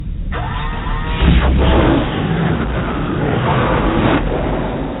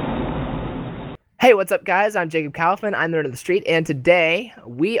Hey, what's up, guys? I'm Jacob Kaufman. I'm the Nerd of the Street, and today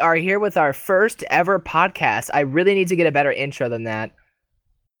we are here with our first ever podcast. I really need to get a better intro than that,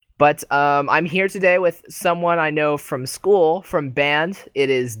 but I'm here today with someone I know from school, from band. It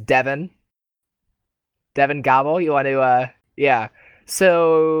is Devin. Devin Gobble. You want to, yeah.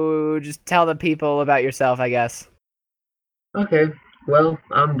 So just tell the people about yourself, I guess. Okay, well,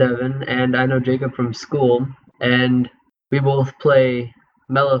 I'm Devin, and I know Jacob from school, and we both play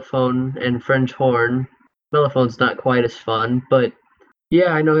mellophone and French horn. Mellophone's not quite as fun, but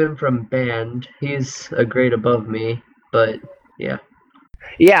yeah, I know him from band. He's a grade above me, but yeah.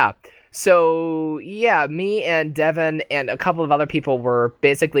 Yeah. So, yeah, me and Devin and a couple of other people were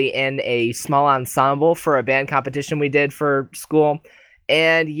basically in a small ensemble for a band competition we did for school.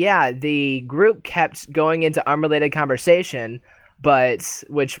 And yeah, the group kept going into unrelated conversation, but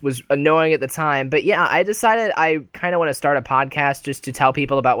which was annoying at the time. But yeah, I decided I kind of want to start a podcast just to tell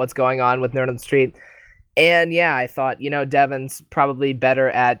people about what's going on with Nerd on the Street. And yeah, I thought, Devin's probably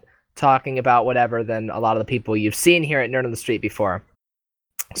better at talking about whatever than a lot of the people you've seen here at Nerd on the Street before.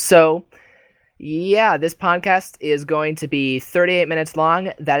 So, yeah, this podcast is going to be 38 minutes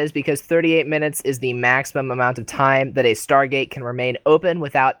long. That is because 38 minutes is the maximum amount of time that a Stargate can remain open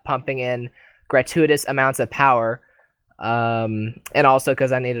without pumping in gratuitous amounts of power. And also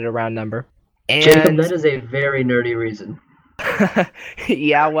because I needed a round number. Jacob, And that is a very nerdy reason.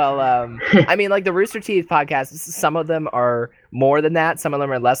 yeah, well, I mean, like the Rooster Teeth podcasts, some of them are more than that, some of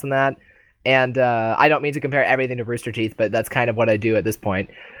them are less than that. And I don't mean to compare everything to Rooster Teeth, but that's kind of what I do at this point.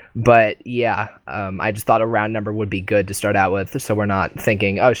 But yeah, I just thought a round number would be good to start out with, so we're not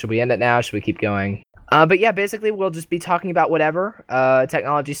thinking, oh, should we end it now? Should we keep going? But yeah, basically we'll just be talking about whatever,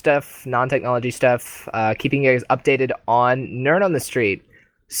 technology stuff, non-technology stuff, keeping you guys updated on Nerd on the Street.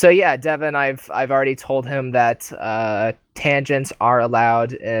 So yeah, Devin, I've already told him that tangents are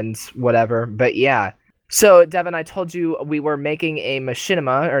allowed and whatever. But yeah. So, Devin, I told you we were making a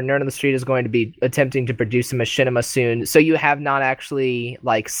machinima, or Nerd on the Street is going to be attempting to produce a machinima soon. So you have not actually,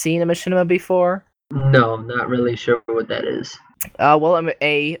 seen a machinima before? No, I'm not really sure what that is. Well,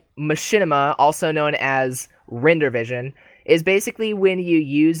 a machinima, also known as render vision, is basically when you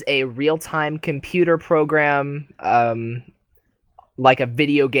use a real-time computer program, like a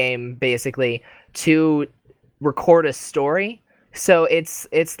video game, basically, to record a story. So it's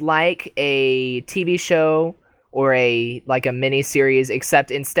like a TV show or a mini series, except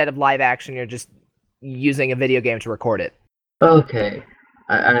instead of live action, you're just using a video game to record it. Okay,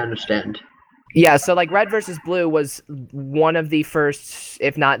 I understand. Yeah, so Red versus Blue was one of the first,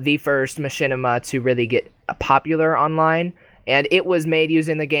 if not the first, machinima to really get popular online, and it was made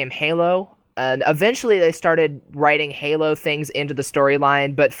using the game Halo. And eventually they started writing Halo things into the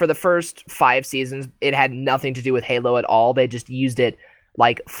storyline, but for the first 5 seasons, it had nothing to do with Halo at all. They just used it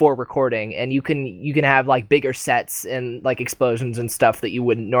for recording, and you can have bigger sets and explosions and stuff that you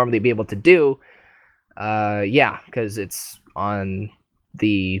wouldn't normally be able to do. Yeah, because it's on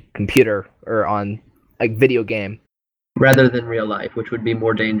the computer or on a video game. Rather than real life, which would be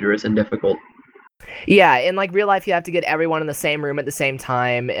more dangerous and difficult. Yeah, in real life, you have to get everyone in the same room at the same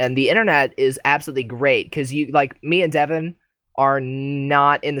time, and the internet is absolutely great because you me and Devin are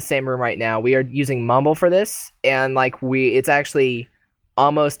not in the same room right now. We are using Mumble for this, and it's actually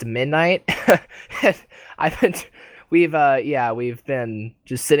almost midnight. We've been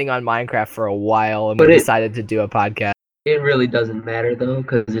just sitting on Minecraft for a while, and we decided to do a podcast. It really doesn't matter though,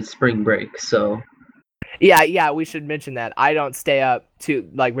 because it's spring break, so. Yeah, we should mention that. I don't stay up too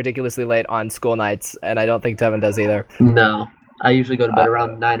ridiculously late on school nights, and I don't think Devin does either. No, I usually go to bed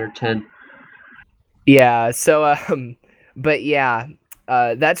around 9 or 10. Yeah, so but yeah,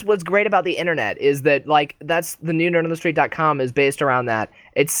 that's what's great about the internet is that that's the new nerdonthestreet.com is based around that.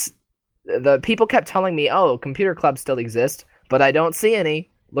 It's the people kept telling me, "Oh, computer clubs still exist," but I don't see any.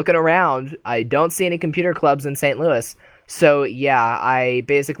 Looking around, I don't see any computer clubs in St. Louis. So yeah, I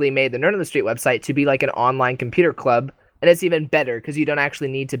basically made the Nerd on the Street website to be like an online computer club, and it's even better because you don't actually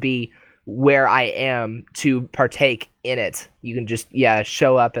need to be where I am to partake in it. You can just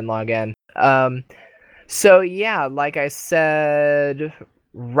show up and log in. So yeah, like I said,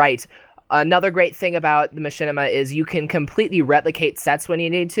 right. Another great thing about the machinima is you can completely replicate sets when you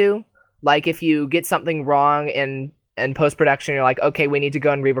need to. Like if you get something wrong in post-production, you're like, okay, we need to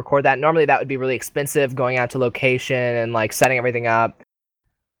go and re-record that. Normally that would be really expensive, going out to location and setting everything up.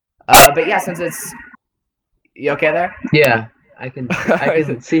 But yeah, since it's... You okay there? Yeah, I can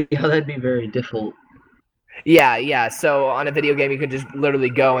see how that'd be very difficult. Yeah, so on a video game you can just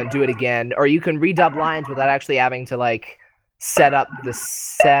literally go and do it again, or you can redub lines without actually having to set up the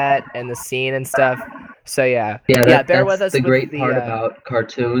set and the scene and stuff. So yeah, bear with us. The great part about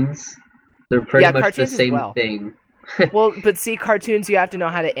cartoons They're pretty Yeah, much the cartoons as same well. thing. Well, but see, cartoons you have to know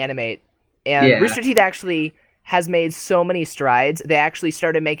how to animate, and Yeah. Rooster Teeth actually has made so many strides. They actually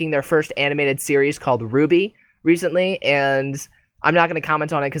started making their first animated series called Ruby recently, and I'm not going to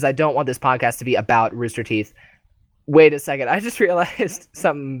comment on it because I don't want this podcast to be about Rooster Teeth. Wait a second, I just realized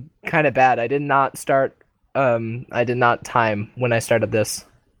something kind of bad. I did not start. I did not time when I started this.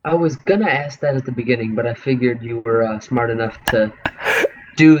 I was gonna ask that at the beginning, but I figured you were smart enough to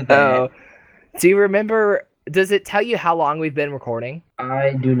do that. Oh, do you remember? Does it tell you how long we've been recording?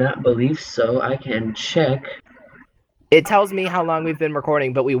 I do not believe so. I can check. It tells me how long we've been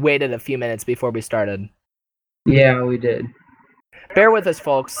recording, but we waited a few minutes before we started. Yeah, we did. Bear with us,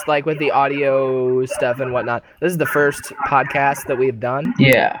 folks, like with the audio stuff and whatnot. This is the first podcast that we've done.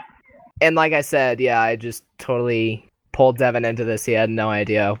 Yeah. And like I said, yeah, I just totally pulled Devin into this. He had no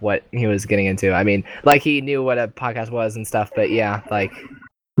idea what he was getting into. I mean, like he knew what a podcast was and stuff, but yeah, like...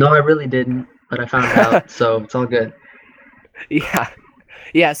 No, I really didn't, but I found out, so it's all good. Yeah.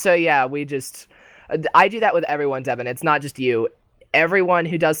 Yeah, so yeah, we just... I do that with everyone, Devin. It's not just you. Everyone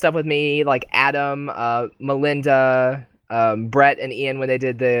who does stuff with me, like Adam, Melinda... Brett and Ian when they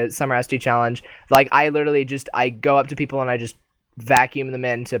did the Summer SG Challenge, like I literally just I go up to people and I just vacuum them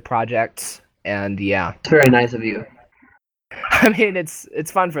into projects, and yeah, It's very nice of you. I mean it's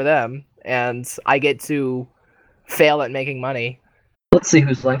fun for them, and I get to fail at making money. Let's see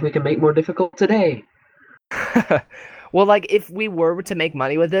whose life we can make more difficult today. Well, like if we were to make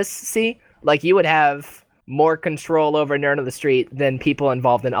money with this, see, like you would have more control over Nerd on the Street than people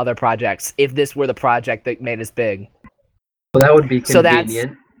involved in other projects if this were the project that made us big. Well, that would be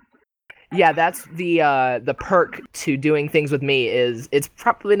convenient. So that's the perk to doing things with me is it's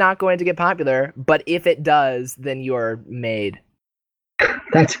probably not going to get popular, but if it does, then you're made.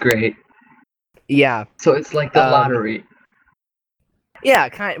 That's great. Yeah. So it's like the lottery. Yeah,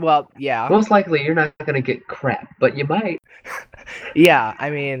 well, yeah. Most likely you're not going to get crap, but you might. Yeah, I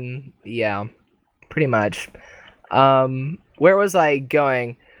mean, yeah, pretty much. Where was I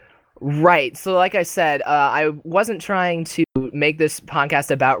going? Right. So like I said, I wasn't trying to make this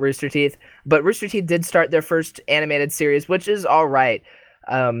podcast about Rooster Teeth, but Rooster Teeth did start their first animated series, which is all right.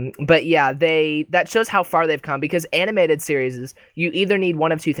 But yeah, that shows how far they've come, because animated series, you either need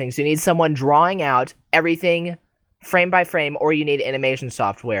one of two things. You need someone drawing out everything frame by frame, or you need animation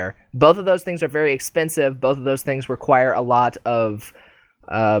software. Both of those things are very expensive. Both of those things require a lot of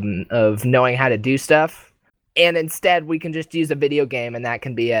knowing how to do stuff. And instead, we can just use a video game, and that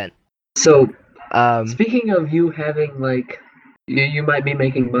can be it. So, speaking of you having, like, you might be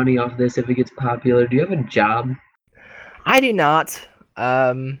making money off this if it gets popular, do you have a job? I do not.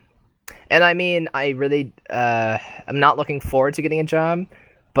 And I mean, I really, I'm not looking forward to getting a job,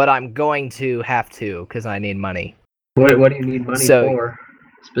 but I'm going to have to, because I need money. What do you need money for,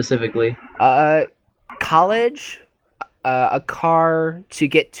 specifically? College, a car to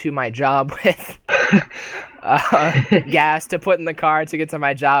get to my job with. Gas to put in the car to get to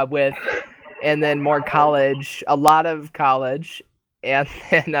my job with, and then more college, a lot of college, and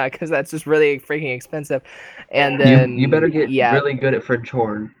then because that's just really freaking expensive, and then you better get really good at French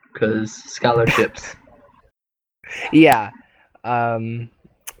horn, because scholarships. Yeah, I've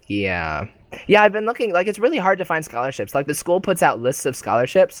been looking, like it's really hard to find scholarships. Like the school puts out lists of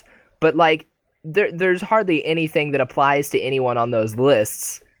scholarships, but like there's hardly anything that applies to anyone on those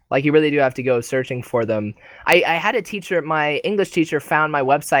lists. Like, you really do have to go searching for them. I had a teacher, my English teacher, found my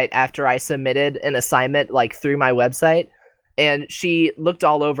website after I submitted an assignment, like, through my website. And she looked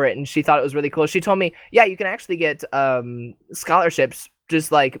all over it, and she thought it was really cool. She told me, yeah, you can actually get scholarships just,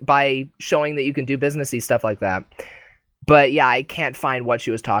 like, by showing that you can do businessy stuff like that. But, yeah, I can't find what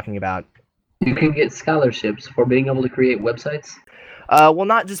she was talking about. You can get scholarships for being able to create websites? Well,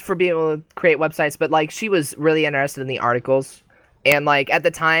 not just for being able to create websites, but, like, she was really interested in the articles. And, like, at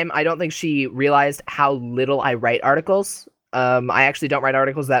the time, I don't think she realized how little I write articles. I actually don't write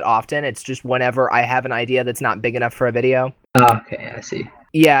articles that often. It's just whenever I have an idea that's not big enough for a video. Okay, I see.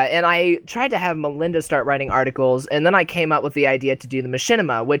 Yeah, and I tried to have Melinda start writing articles, and then I came up with the idea to do the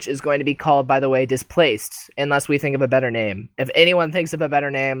machinima, which is going to be called, by the way, Displaced, unless we think of a better name. If anyone thinks of a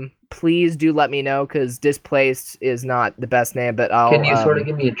better name, please do let me know, because Displaced is not the best name, but I'll... Can you sort of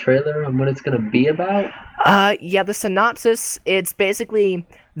give me a trailer on what it's going to be about? Yeah, the synopsis, it's basically,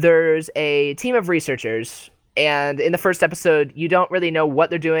 there's a team of researchers, and in the first episode, you don't really know what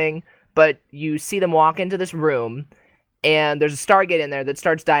they're doing, but you see them walk into this room, and there's a Stargate in there that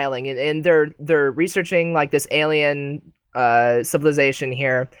starts dialing, and they're researching like this alien civilization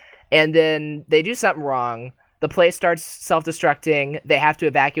here, and then they do something wrong. The place starts self-destructing. They have to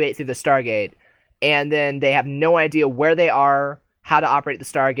evacuate through the Stargate, and then they have no idea where they are. how to operate the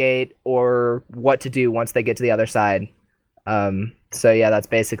Stargate or what to do once they get to the other side. So yeah, that's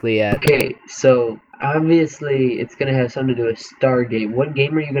basically it. Okay, so obviously it's gonna have something to do with Stargate. What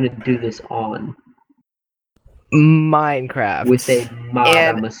game are you gonna do this on? With a Minecraft. mod,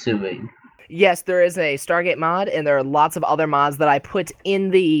 And I'm assuming. yes, there is a Stargate mod, and there are lots of other mods that I put in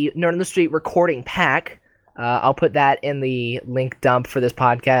the Nerd on the Street recording pack. I'll put that in the link dump for this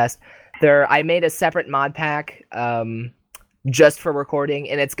podcast. I made a separate mod pack just for recording,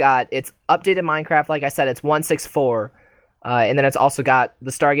 and it's updated Minecraft. Like I said, it's 164, and then it's also got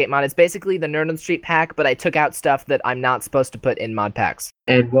the Stargate mod. It's basically the Nerd on the Street pack, but I took out stuff that I'm not supposed to put in mod packs.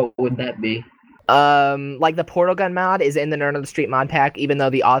 And what would that be? Like the portal gun mod is in the Nerd on the Street mod pack, even though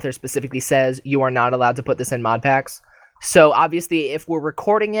the author specifically says you are not allowed to put this in mod packs. So obviously, if we're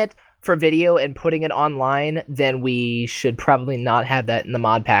recording it for video and putting it online, then we should probably not have that in the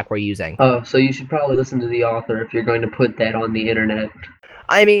mod pack we're using. Oh, so you should probably listen to the author if you're going to put that on the internet.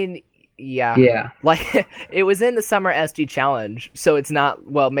 I mean, yeah. Yeah. Like, it was in the Summer SG Challenge, so it's not,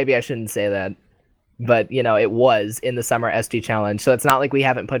 well, maybe I shouldn't say that. But, it was in the Summer SG Challenge, so it's not like we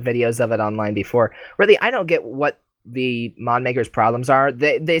haven't put videos of it online before. Really, I don't get what the mod makers' problems are.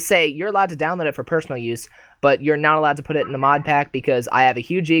 They say you're allowed to download it for personal use, but you're not allowed to put it in the mod pack because I have a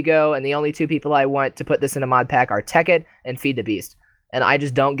huge ego, and the only two people I want to put this in a mod pack are Tekkit and Feed the Beast. And I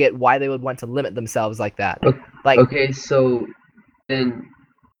just don't get why they would want to limit themselves like that. Okay, so then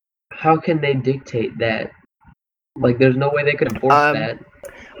how can they dictate that? Like, there's no way they could enforce that.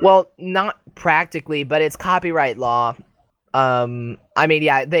 Well, not practically, but it's copyright law. I mean,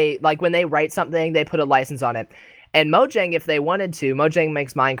 yeah, they when they write something, they put a license on it. And Mojang, if they wanted to, Mojang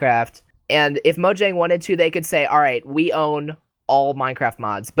makes Minecraft, and if Mojang wanted to, they could say, all right, we own all Minecraft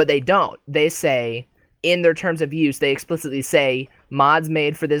mods, but they don't. They say, in their terms of use, they explicitly say, mods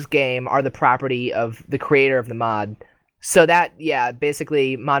made for this game are the property of the creator of the mod. So that, yeah,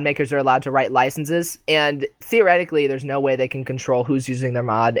 basically, mod makers are allowed to write licenses, and theoretically, there's no way they can control who's using their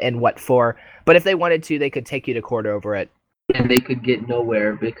mod and what for. But if they wanted to, they could take you to court over it. And they could get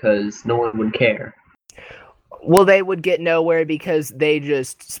nowhere because no one would care. Well, they would get nowhere because they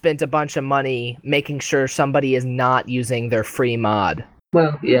just spent a bunch of money making sure somebody is not using their free mod.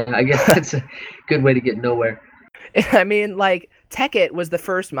 Well, yeah, I guess that's a good way to get nowhere. I mean, like, Tekkit was the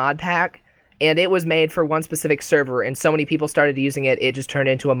first mod pack, and it was made for one specific server, and so many people started using it, it just turned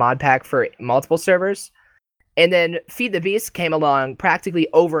into a mod pack for multiple servers. And then Feed the Beast came along practically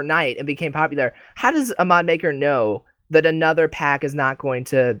overnight and became popular. How does a mod maker know that another pack is not going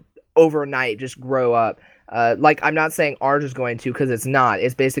to overnight just grow up? I'm not saying ours is going to, because it's not.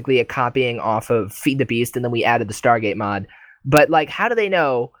 It's basically a copying off of Feed the Beast, and then we added the Stargate mod. But, how do they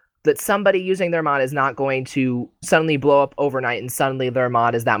know that somebody using their mod is not going to suddenly blow up overnight and suddenly their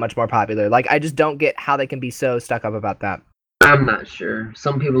mod is that much more popular? I just don't get how they can be so stuck up about that. I'm not sure.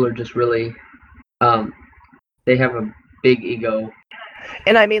 Some people are just really, they have a big ego.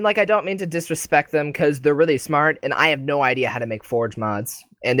 And I mean, I don't mean to disrespect them because they're really smart, and I have no idea how to make Forge mods,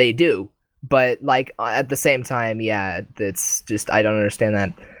 and they do. But, at the same time, yeah, it's just, I don't understand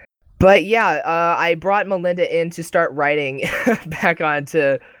that. But yeah, I brought Melinda in to start writing back on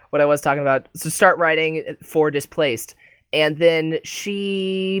to what I was talking about. So start writing for Displaced. And then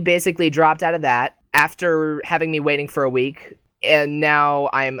she basically dropped out of that after having me waiting for a week. And now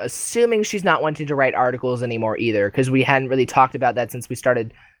I'm assuming she's not wanting to write articles anymore either, because we hadn't really talked about that since we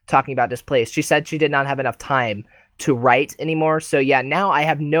started talking about Displaced. She said she did not have enough time to write anymore. So yeah, now I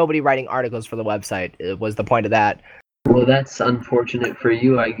have nobody writing articles for the website. It was the point of that. Well, that's unfortunate for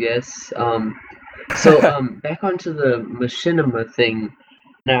you, I guess. Back onto the machinima thing.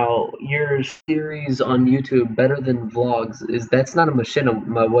 Now, your series on YouTube, Better Than Vlogs, that's not a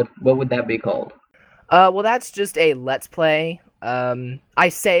machinima. What would that be called? Well, that's just a Let's Play. I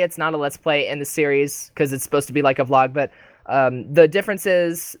say it's not a Let's Play in the series because it's supposed to be like a vlog, but the difference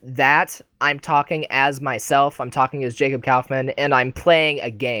is that I'm talking as myself. I'm talking as Jacob Kaufman, and I'm playing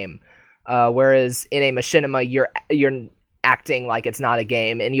a game. Whereas in a machinima, you're acting like it's not a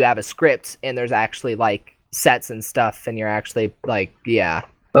game, and you have a script, and there's actually sets and stuff, and you're actually yeah.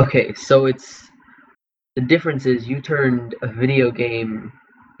 Okay, so the difference is you turned a video game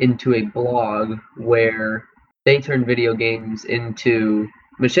into a blog, where they turn video games into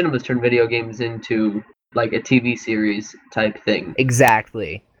machinimas turn video games into a TV series type thing.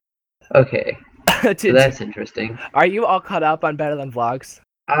 Exactly. Okay, so that's interesting. Are you all caught up on Better Than Vlogs?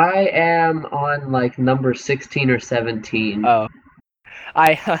 I am on number 16 or 17. Oh,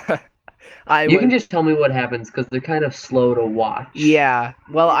 you can just tell me what happens because they're kind of slow to watch. Yeah.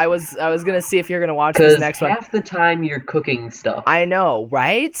 Well, I was gonna see if you're gonna watch this next one. Half the time you're cooking stuff. I know,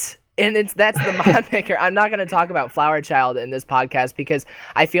 right? And that's the mod maker. I'm not going to talk about Flower Child in this podcast because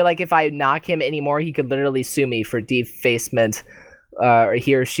I feel like if I knock him anymore, he could literally sue me for defacement, or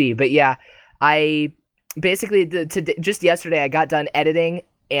he or she. But yeah, I basically just yesterday I got done editing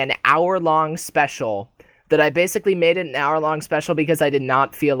an hour-long special that I basically made it an hour-long special because I did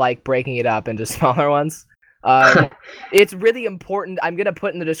not feel like breaking it up into smaller ones. It's really important. I'm going to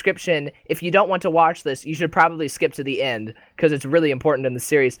put in the description, if you don't want to watch this, you should probably skip to the end because it's really important in the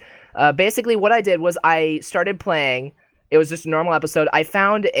series. Basically, what I did was I started playing. It was just a normal episode. I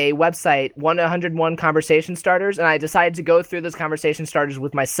found a website, 101 Conversation Starters, and I decided to go through those conversation starters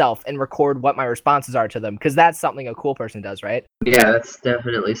with myself and record what my responses are to them because that's something a cool person does, right? Yeah, that's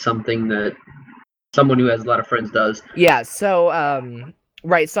definitely something that someone who has a lot of friends does. Yeah, so,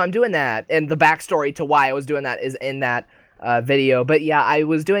 right, so I'm doing that, and the backstory to why I was doing that is in that video. But yeah, I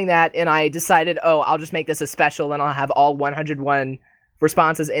was doing that, and I decided, I'll just make this a special, and I'll have all 101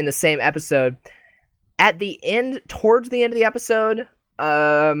 responses in the same episode. At the end, towards the end of the episode,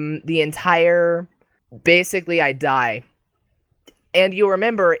 basically I die. And you'll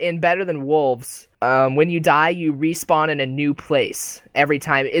remember in Better Than Wolves, when you die, you respawn in a new place every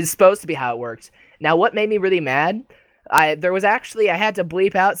time. It's supposed to be how it works. Now, what made me really mad, I had to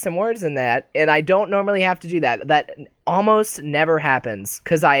bleep out some words in that, and I don't normally have to do that. That almost never happens,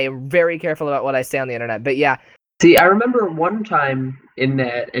 because I am very careful about what I say on the internet. But yeah. See, I remember one time in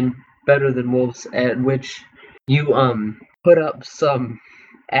Better Than Wolves at which you put up some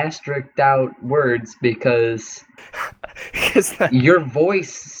asterisked out words because your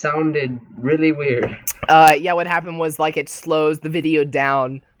voice sounded really weird. Yeah, what happened was like it slows the video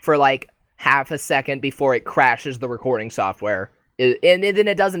down for like half a second before it crashes the recording software, and then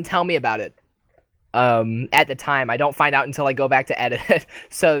it doesn't tell me about it. At the time, I don't find out until I go back to edit it.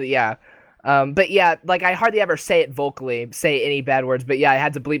 So yeah. But yeah, like I hardly ever say it vocally, say any bad words, but yeah, I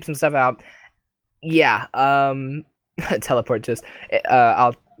had to bleep some stuff out. Yeah, teleport just,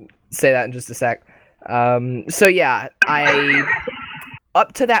 I'll say that in just a sec. So yeah,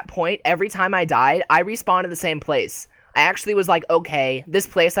 up to that point, every time I died, I respawned in the same place. I actually was like, okay, this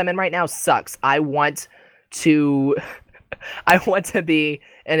place I'm in right now sucks. I want to be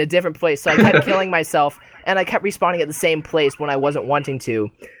in a different place. So I kept killing myself, and I kept respawning at the same place when I wasn't wanting to.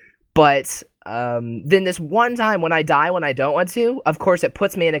 But then this one time when I die when I don't want to, of course it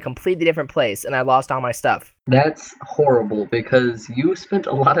puts me in a completely different place, and I lost all my stuff. That's horrible, because you spent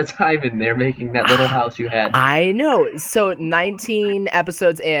a lot of time in there making that little house you had. I know. So 19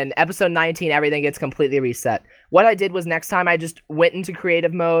 episodes in, episode 19, everything gets completely reset. What I did was next time I just went into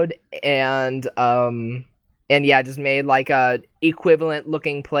creative mode and yeah, just made like a equivalent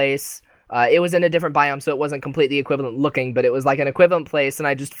looking place. It was in a different biome, so it wasn't completely equivalent looking, but it was like an equivalent place, and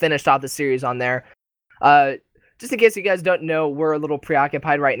I just finished off the series on there. Just in case you guys don't know, we're a little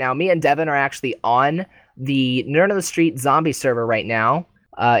preoccupied right now. Me and Devin are actually on the Nerd on the Street zombie server right now.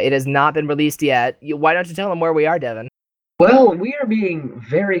 It has not been released yet. Why don't you tell them where we are, Devin? Well, we are being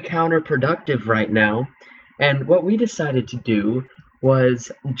very counterproductive right now, and what we decided to do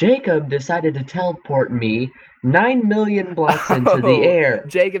was Jacob decided to teleport me 9 million blocks into the air.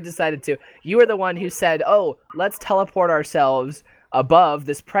 Jacob decided to. You were the one who said, let's teleport ourselves above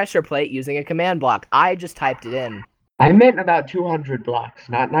this pressure plate using a command block. I just typed it in. I meant about 200 blocks,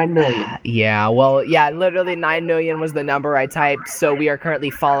 not 9 million. Yeah, well, yeah, literally 9 million was the number I typed, so we are currently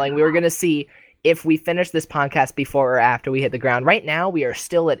falling. We were going to see if we finish this podcast before or after we hit the ground. Right now, we are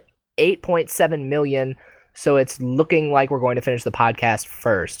still at 8.7 million, so it's looking like we're going to finish the podcast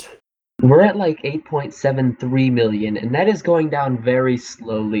first. We're at like 8.73 million, and that is going down very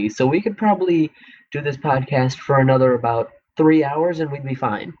slowly, so we could probably do this podcast for another about 3 hours, and we'd be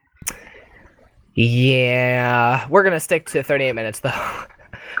fine. Yeah, we're going to stick to 38 minutes, though.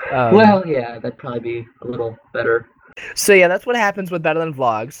 Well, yeah, that'd probably be a little better. So yeah, that's what happens with Better Than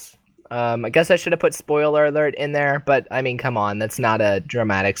Vlogs. I guess I should have put spoiler alert in there, but I mean, come on, that's not a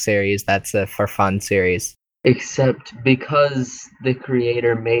dramatic series. That's a for fun series. Except because the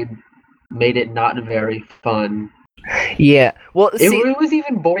creator made it not very fun. Yeah, well, it was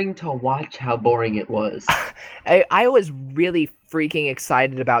even boring to watch how boring it was. I was really freaking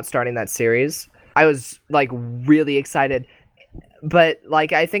excited about starting that series. I was like really excited, but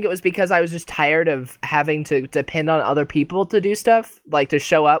like I think it was because I was just tired of having to depend on other people to do stuff, like to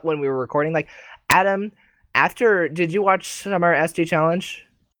show up when we were recording. Like Adam, did you watch Summer SD Challenge?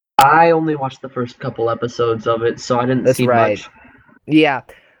 I only watched the first couple episodes of it, so I didn't see much. Yeah,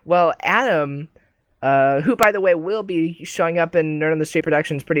 well, Adam, who by the way will be showing up in Nerd on the Street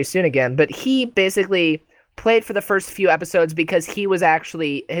Productions pretty soon again, but he basically played for the first few episodes because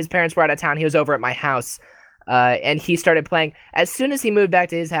his parents were out of town. He was over at my house. And he started playing. As soon as he moved back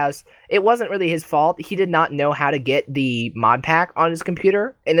to his house, it wasn't really his fault. He did not know how to get the mod pack on his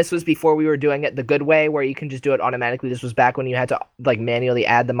computer, and this was before we were doing it the good way, where you can just do it automatically. This was back when you had to like manually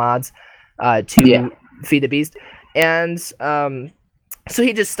add the mods Yeah. to feed the beast, and so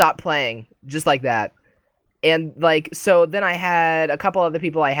he just stopped playing just like that. And like, so then I had a couple other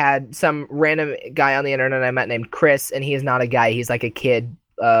people. I had some random guy on the internet I met named Chris, and he is not a guy. He's like a kid,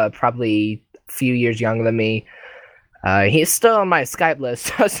 probably a few years younger than me. He's still on my Skype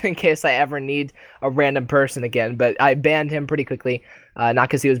list just in case I ever need a random person again. But I banned him pretty quickly, not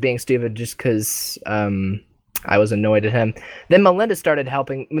because he was being stupid, just because I was annoyed at him. Then Melinda started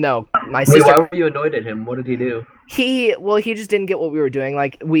helping. No, my sister. Wait, why were you annoyed at him? What did he do? He just didn't get what we were doing.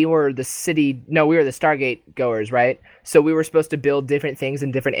 Like, we were the Stargate goers, right? So we were supposed to build different things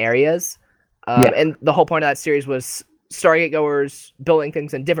in different areas. And the whole point of that series was Stargate goers building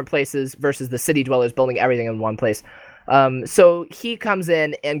things in different places versus the city dwellers building everything in one place. So he comes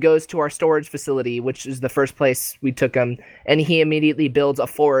in and goes to our storage facility, which is the first place we took him, and he immediately builds a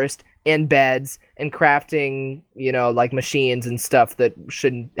forest and beds and crafting, like machines and stuff that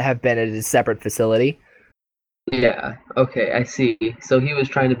shouldn't have been at a separate facility. Yeah, okay, I see. So he was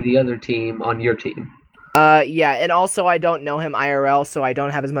trying to be the other team on your team. Yeah, and also I don't know him IRL, so I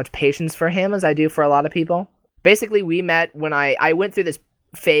don't have as much patience for him as I do for a lot of people. Basically, we met when I went through this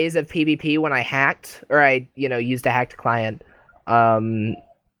phase of PvP when I hacked, or I, used a hacked client.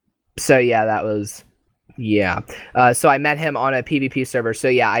 So yeah, that was, yeah. So I met him on a PvP server, so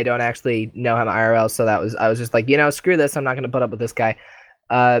yeah, I don't actually know him IRL, so I was just like, screw this, I'm not gonna put up with this guy.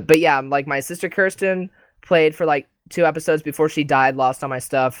 But yeah, like my sister Kirsten played for like 2 episodes before she died, lost all my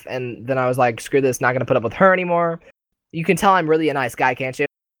stuff, and then I was like, screw this, not gonna put up with her anymore. You can tell I'm really a nice guy, can't you?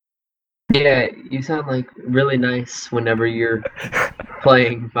 Yeah, you sound like really nice whenever you're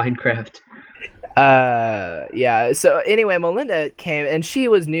playing Minecraft. Yeah. So anyway, Melinda came, and she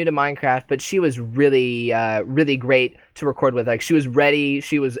was new to Minecraft, but she was really, really great to record with. Like, she was ready.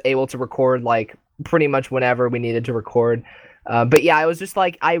 She was able to record like pretty much whenever we needed to record. But yeah, I was just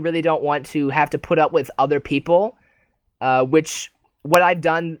like, I really don't want to have to put up with other people. Which what I've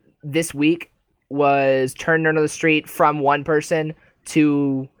done this week was turn Nerd on the Street from one person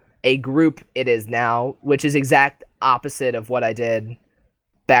to a group it is now, which is exact opposite of what I did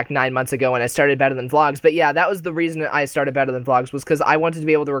back 9 months ago when I started Better Than Vlogs. But yeah, that was the reason I started Better Than Vlogs, was because I wanted to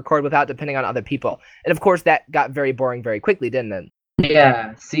be able to record without depending on other people. And of course, that got very boring very quickly, didn't it?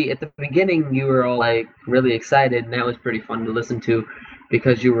 Yeah, see, at the beginning you were all like really excited, and that was pretty fun to listen to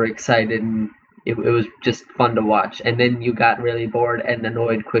because you were excited and it was just fun to watch. And then you got really bored and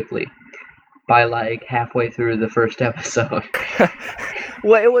annoyed quickly by like halfway through the first episode.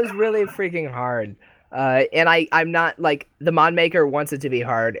 Well, it was really freaking hard. And I'm not, like, the mod maker wants it to be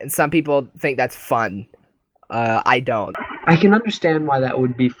hard, and some people think that's fun. I don't. I can understand why that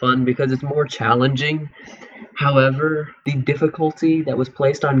would be fun because it's more challenging. However, the difficulty that was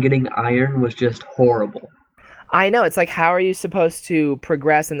placed on getting iron was just horrible. I know, it's like, how are you supposed to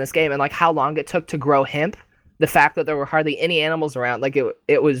progress in this game? And like how long it took to grow hemp, the fact that there were hardly any animals around, like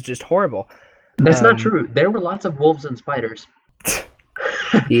it was just horrible. That's not true. There were lots of wolves and spiders.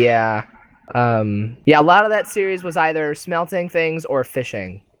 Yeah. Yeah, a lot of that series was either smelting things or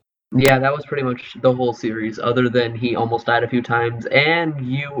fishing. Yeah, that was pretty much the whole series, other than he almost died a few times, and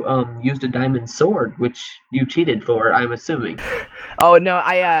you used a diamond sword, which you cheated for, I'm assuming. Oh no,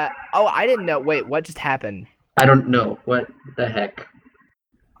 I didn't know. Wait, what just happened? I don't know. What the heck?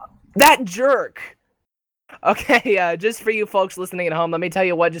 That jerk! Okay, just for you folks listening at home, let me tell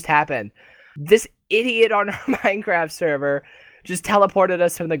you what just happened. This idiot on our Minecraft server just teleported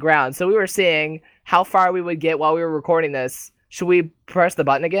us from the ground. So we were seeing how far we would get while we were recording this. Should we press the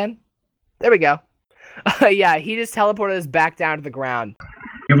button again? There we go. Yeah, he just teleported us back down to the ground.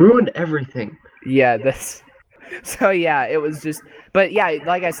 You ruined everything. Yeah, this. So yeah, it was just. But yeah,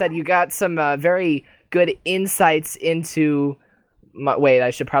 like I said, you got some very good insights into. Wait, I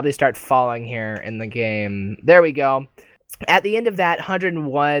should probably start following here in the game. There we go. At the end of that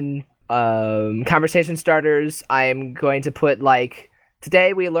 101 conversation starters, I'm going to put like.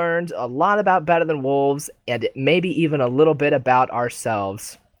 Today we learned a lot about Better Than Wolves, and maybe even a little bit about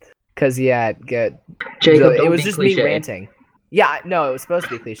ourselves. Cause yeah, good. Jacob, it was just cliche. Me ranting. Yeah, no, it was supposed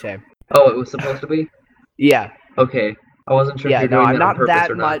to be cliche. Oh, it was supposed to be? Yeah. Okay, I wasn't sure. Yeah, if you're no, doing I'm that not on purpose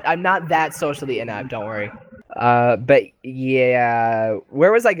that or much. not. I'm not that socially inept. Don't worry. But yeah,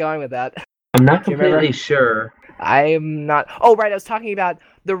 where was I going with that? I'm not Do you remember? completely sure. I'm not. Oh, right. I was talking about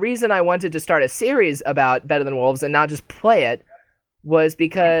the reason I wanted to start a series about Better Than Wolves and not just play it was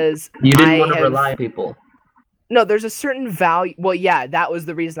because You didn't want to rely on people. No, there's a certain value. Well, yeah, that was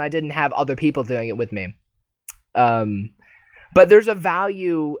the reason I didn't have other people doing it with me. But there's a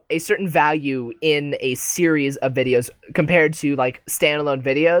certain value in a series of videos compared to like standalone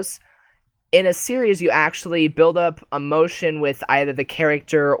videos. In a series, you actually build up emotion with either the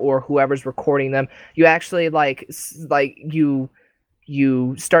character or whoever's recording them. You actually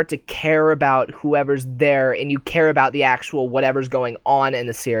you start to care about whoever's there, and you care about the actual whatever's going on in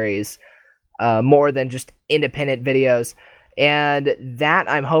the series more than just independent videos. And that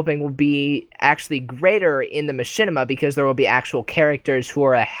I'm hoping will be actually greater in the machinima because there will be actual characters who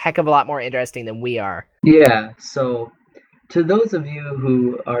are a heck of a lot more interesting than we are. Yeah, so to those of you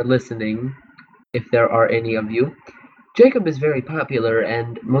who are listening, if there are any of you, Jacob is very popular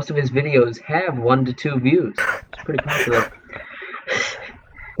and most of his videos have 1 to 2 views. It's pretty popular.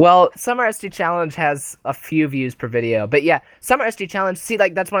 Well, Summer SD Challenge has a few views per video, but yeah, Summer SD Challenge, see,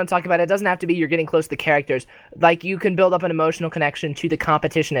 like, that's what I'm talking about. It doesn't have to be you're getting close to the characters. Like, you can build up an emotional connection to the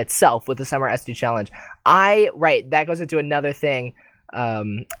competition itself with the Summer SD Challenge. Right, that goes into another thing.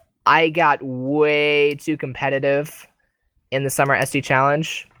 I got way too competitive in the Summer SD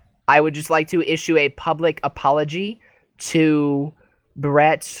Challenge. I would just like to issue a public apology to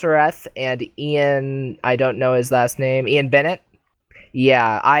Brett Sureth and Ian, I don't know his last name, Ian Bennett.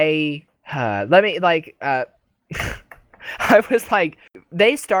 Yeah, let me, like, I was like,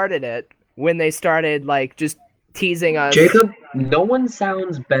 they started it when they started, like, just teasing us. Jacob, no one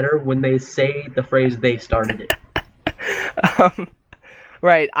sounds better when they say the phrase "they started it."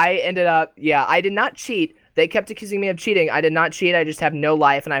 Right, I did not cheat. They kept accusing me of cheating. I did not cheat. I just have no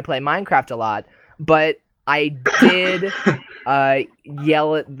life, and I play Minecraft a lot. But I did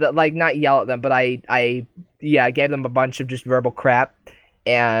yell at the, like, not yell at them, but I gave them a bunch of just verbal crap.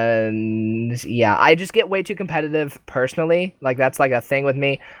 And yeah, I just get way too competitive personally. Like, that's like a thing with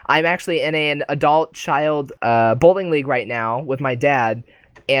me. I'm actually in an adult child bowling league right now with my dad,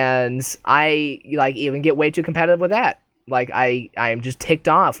 and I like even get way too competitive with that. Like, I'm just ticked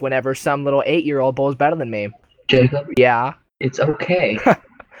off whenever some little 8-year-old bowls better than me. Jacob, Yeah. it's okay.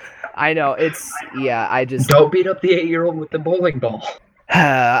 I know, I just Don't beat up the 8-year-old with the bowling ball.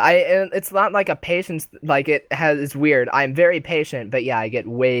 It's not like a patience, like it's weird. I'm very patient, but yeah, I get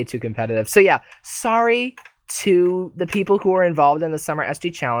way too competitive. So yeah, sorry to the people who were involved in the Summer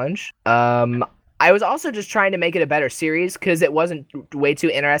SD Challenge. I was also just trying to make it a better series because it wasn't way too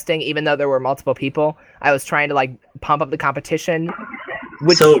interesting, even though there were multiple people. I was trying to like pump up the competition.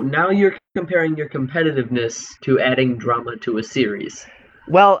 So now you're comparing your competitiveness to adding drama to a series.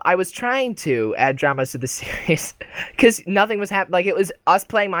 Well, I was trying to add dramas to the series because nothing was happening. Like, it was us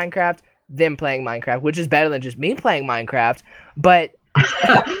playing Minecraft, them playing Minecraft, which is better than just me playing Minecraft. But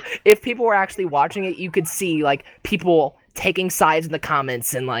if people were actually watching it, you could see, like, people taking sides in the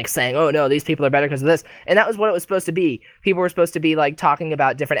comments and, like, saying, oh, no, these people are better because of this. And that was what it was supposed to be. People were supposed to be, like, talking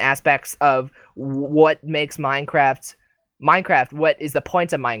about different aspects of what makes Minecraft, what is the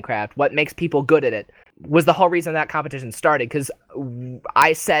point of Minecraft, what makes people good at it. Was the whole reason that competition started, because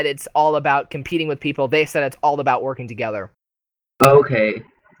I said it's all about competing with people. They said it's all about working together. Okay,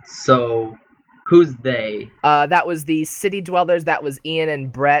 so who's they? That was the City Dwellers. That was Ian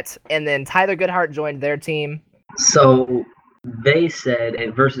and Brett, and then Tyler Goodhart joined their team. So they said,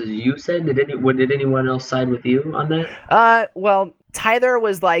 and versus you said. Did anyone else side with you on that? Well, Tyler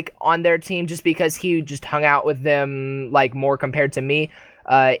was like on their team just because he just hung out with them like more compared to me.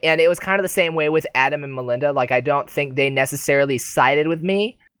 And it was kind of the same way with Adam and Melinda. Like, I don't think they necessarily sided with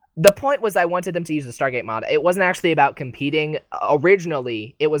me. The point was I wanted them to use the Stargate mod. It wasn't actually about competing.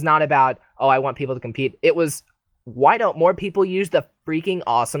 Originally, it was not about, oh, I want people to compete. It was, why don't more people use the freaking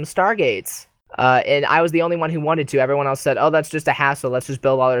awesome Stargates? And I was the only one who wanted to. Everyone else said, oh, that's just a hassle. Let's just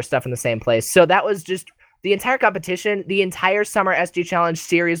build all their stuff in the same place. So that was just the entire competition. The entire Summer SD Challenge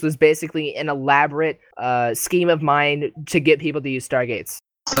series was basically an elaborate scheme of mine to get people to use Stargates.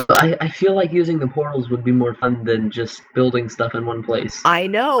 So I feel like using the portals would be more fun than just building stuff in one place. I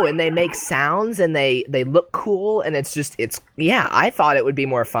know, and they make sounds, and they look cool, and yeah, I thought it would be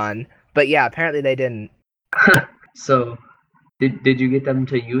more fun. But yeah, apparently they didn't. So, did you get them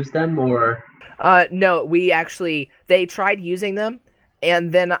to use them, or? No, they tried using them,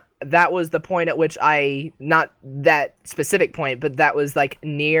 and then that was the point at which not that specific point, but that was like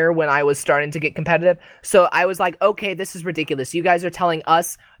near when I was starting to get competitive. So I was like, okay, this is ridiculous. You guys are telling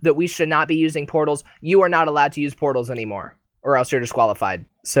us that we should not be using portals. You are not allowed to use portals anymore, or else you're disqualified.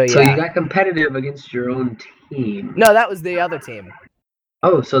 So yeah. So you got competitive against your own team. No, that was the other team.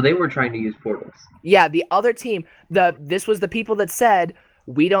 Oh, so they were trying to use portals. Yeah, the other team, this was the people that said,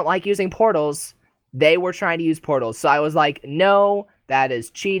 we don't like using portals. They were trying to use portals. So I was like, no, that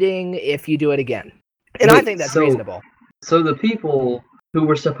is cheating if you do it again. And I think that's reasonable. So the people who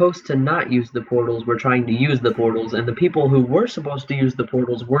were supposed to not use the portals were trying to use the portals, and the people who were supposed to use the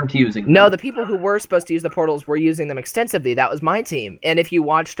portals weren't using them. No, the people who were supposed to use the portals were using them extensively. That was my team. And if you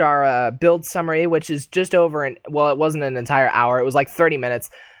watched our build summary, which is just over it wasn't an entire hour. It was like 30 minutes,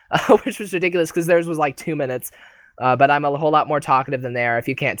 which was ridiculous because theirs was like 2 minutes. But I'm a whole lot more talkative than they are, if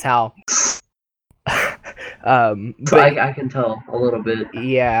you can't tell. But I can tell a little bit.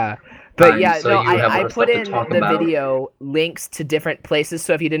 Yeah. But yeah, so no, I put in the video links to different places.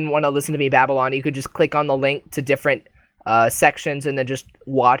 So if you didn't want to listen to me babble on, you could just click on the link to different sections and then just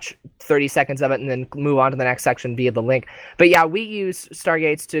watch 30 seconds of it and then move on to the next section via the link. But yeah, we use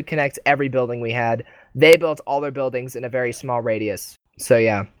Stargates to connect every building we had. They built all their buildings in a very small radius. So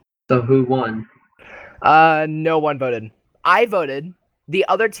yeah. So who won? No one voted. I voted. The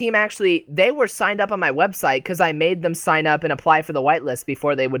other team actually, they were signed up on my website because I made them sign up and apply for the whitelist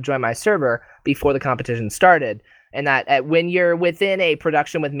before they would join my server before the competition started. And that when you're within a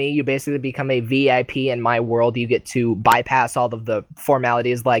production with me, you basically become a VIP in my world. You get to bypass all of the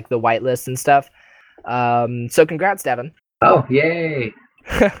formalities like the whitelist and stuff. So congrats, Devin. Oh, yay.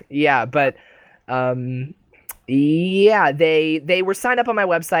 Yeah, but yeah, they were signed up on my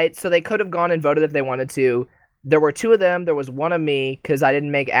website, so they could have gone and voted if they wanted to. There were 2 of them. There was 1 of me because I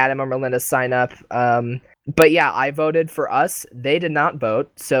didn't make Adam or Melinda sign up. But yeah, I voted for us. They did not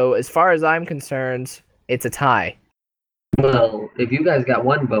vote. So as far as I'm concerned, it's a tie. Well, if you guys got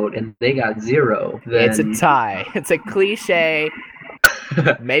 1 vote and they got 0, then... It's a tie. It's a cliche.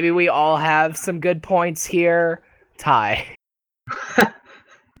 Maybe we all have some good points here. Tie.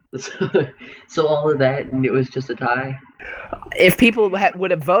 So all of that, and it was just a tie? If people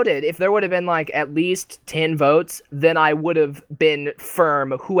would have voted, if there would have been like at least 10 votes, then I would have been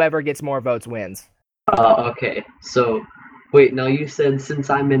firm. Whoever gets more votes wins. Okay. So, wait, now you said since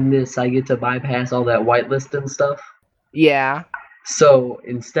I'm in this, I get to bypass all that whitelist and stuff? Yeah. So,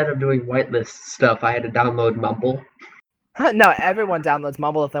 instead of doing whitelist stuff, I had to download Mumble? No, everyone downloads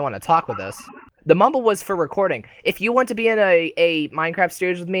Mumble if they want to talk with us. The Mumble was for recording. If you want to be in a Minecraft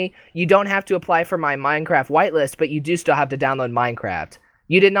series with me, you don't have to apply for my Minecraft whitelist, but you do still have to download Minecraft.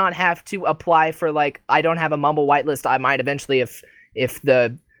 You did not have to apply for, like, I don't have a Mumble whitelist. I might eventually if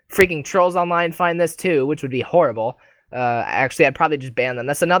the freaking trolls online find this too, which would be horrible. Actually, I'd probably just ban them.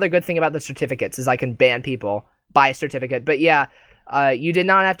 That's another good thing about the certificates is I can ban people by certificate. But yeah, you did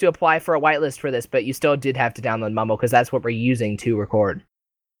not have to apply for a whitelist for this, but you still did have to download Mumble because that's what we're using to record.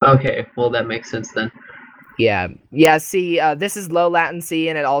 Okay, well that makes sense then. Yeah, see, this is low latency,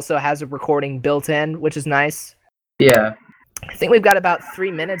 and it also has a recording built in, which is nice. Yeah. I think we've got about 3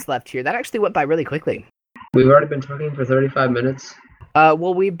 minutes left here. That actually went by really quickly. We've already been talking for 35 minutes?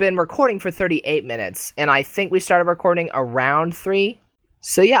 Well, we've been recording for 38 minutes, and I think we started recording around 3.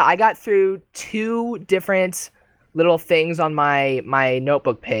 So yeah, I got through 2 different little things on my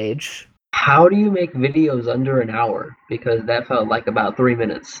notebook page. How do you make videos under an hour? Because that felt like about 3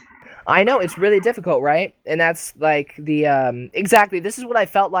 minutes. I know, it's really difficult, right? And that's like the exactly, this is what I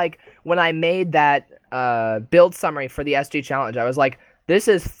felt like when I made that build summary for the SG challenge. I was like, this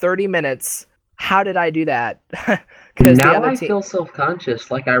is 30 minutes. How did I do that? Now I feel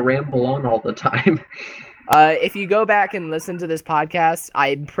self-conscious, like I ramble on all the time. If you go back and listen to this podcast,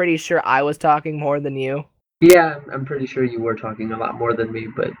 I'm pretty sure I was talking more than you. Yeah, I'm pretty sure you were talking a lot more than me,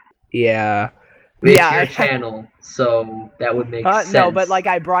 but... Yeah. It's your channel, so that would make sense. No, but like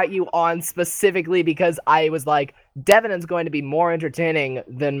I brought you on specifically because I was like, Devin is going to be more entertaining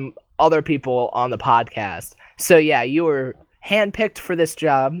than other people on the podcast. So yeah, you were handpicked for this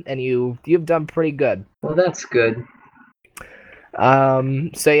job, and you've done pretty good. Well, that's good.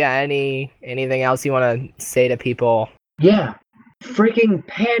 So yeah, anything else you want to say to people? Yeah, freaking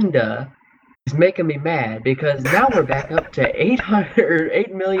Panda is making me mad because now we're back up to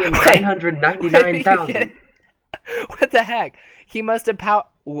 8,999,000. What the heck? He must have how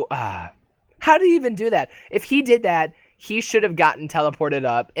did he even do that? If he did that, he should have gotten teleported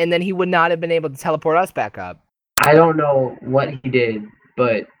up, and then he would not have been able to teleport us back up. I don't know what he did,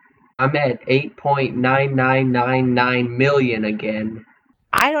 but I'm at 8.9999 million again.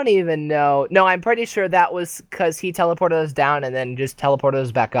 I don't even know. No, I'm pretty sure that was because he teleported us down and then just teleported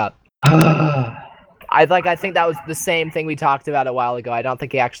us back up. I think that was the same thing we talked about a while ago. I don't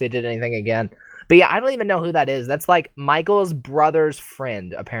think he actually did anything again. But yeah, I don't even know who that is. That's like Michael's brother's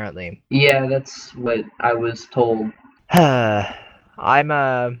friend, apparently. Yeah, that's what I was told. Yeah.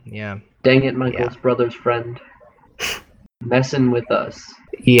 Dang it, Michael's brother's friend. Messing with us.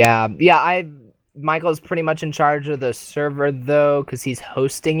 Yeah, Michael's pretty much in charge of the server, though, because he's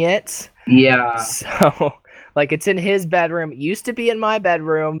hosting it. Yeah. So, like, it's in his bedroom. It used to be in my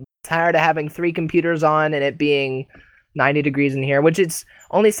bedroom. Tired of having 3 computers on and it being 90 degrees in here, which it's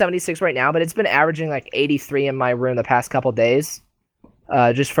only 76 right now, but it's been averaging like 83 in my room the past couple days,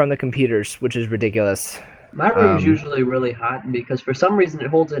 just from the computers, which is ridiculous. My room's usually really hot because for some reason it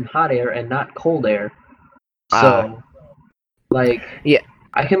holds in hot air and not cold air. So, yeah,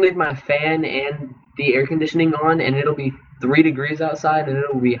 I can leave my fan and the air conditioning on, and it'll be 3 degrees outside, and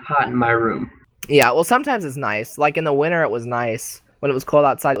it'll be hot in my room. yeah. Well, sometimes it's nice. Like in the winter, it was nice. When it was cold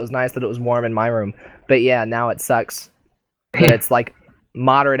outside, it was nice that it was warm in my room. But yeah, now it sucks that it's like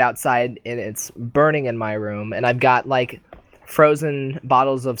moderate outside and it's burning in my room, and I've got like frozen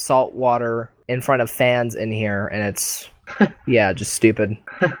bottles of salt water in front of fans in here, and it's yeah, just stupid.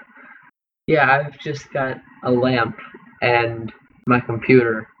 Yeah, I've just got a lamp and my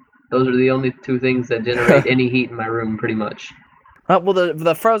computer. Those are the only two things that generate any heat in my room, pretty much. Well,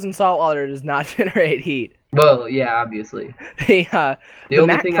 the frozen salt water does not generate heat. Well, yeah, obviously. The only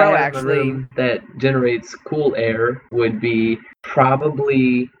Mac thing Pro I have in my actually room that generates cool air would be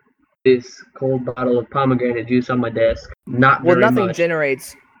probably this cold bottle of pomegranate juice on my desk. Not very nothing much.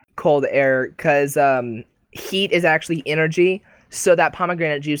 generates cold air because heat is actually energy. So that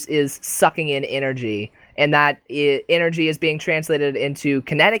pomegranate juice is sucking in energy, and that energy is being translated into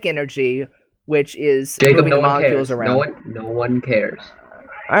kinetic energy, which is Jacob, moving no the one molecules cares. around. No one cares.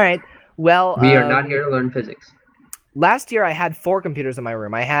 All right. Well, We are not here to learn physics. last year I had 4 computers in my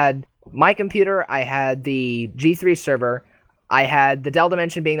room. I had my computer, I had the G3 server, I had the Dell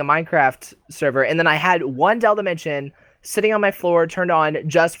Dimension being the Minecraft server, and then I had one Dell Dimension sitting on my floor turned on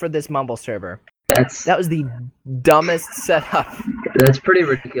just for this Mumble server. That was the dumbest setup. That's pretty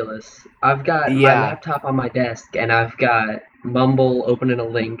ridiculous. I've got my laptop on my desk, and I've got Mumble open in a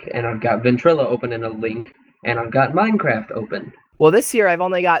link, and I've got Ventrilo open in a link, and I've got Minecraft open. Well, this year I've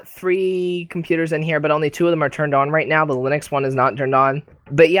only got 3 computers in here, but only 2 of them are turned on right now. The Linux one is not turned on.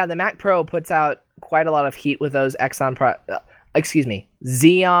 But yeah, the Mac Pro puts out quite a lot of heat with those Xeon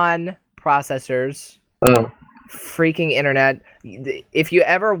processors. Oh. Freaking internet. If you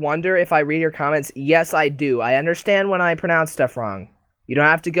ever wonder if I read your comments, yes, I do. I understand when I pronounce stuff wrong. You don't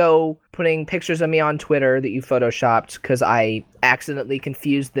have to go putting pictures of me on Twitter that you photoshopped because I accidentally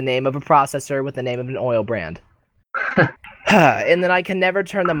confused the name of a processor with the name of an oil brand. And then I can never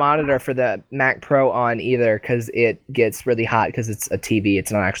turn the monitor for the Mac Pro on either because it gets really hot because it's a TV.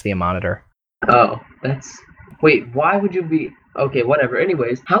 It's not actually a monitor. Oh, wait, why would you be... Okay, whatever.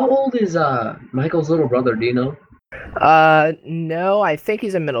 Anyways, how old is Michael's little brother? Do you know? No, I think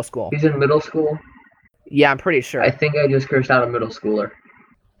he's in middle school. He's in middle school? Yeah, I'm pretty sure. I think I just cursed out a middle schooler.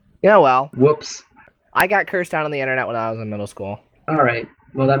 Yeah, well. Whoops. I got cursed out on the internet when I was in middle school. Alright.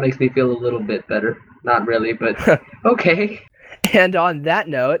 Well, that makes me feel a little bit better. Not really, but okay. And on that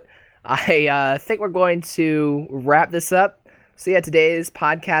note, I think we're going to wrap this up. So yeah, today's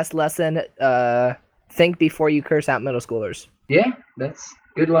podcast lesson, think before you curse out middle schoolers. Yeah, that's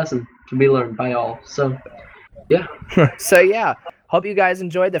a good lesson to be learned by all. So, yeah. So, yeah. Hope you guys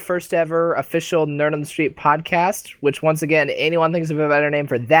enjoyed the first ever official Nerd on the Street podcast, which, once again, anyone thinks of a better name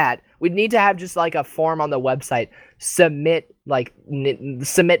for that, we'd need to have just like a form on the website. Submit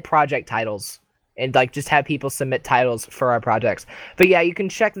project titles and like just have people submit titles for our projects. But yeah, you can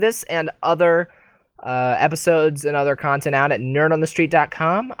check this and other episodes and other content out at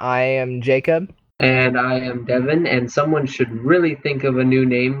nerdonthestreet.com. I am Jacob. And I am Devin, and someone should really think of a new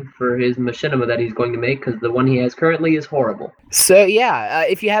name for his machinima that he's going to make, because the one he has currently is horrible. So yeah,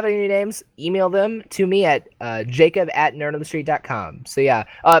 if you have any new names, email them to me at jacob@nerdonthestreet.com. So yeah,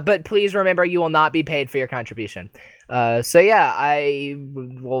 but please remember you will not be paid for your contribution. So yeah,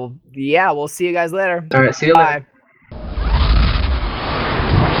 we'll see you guys later. All right, see you later. Bye.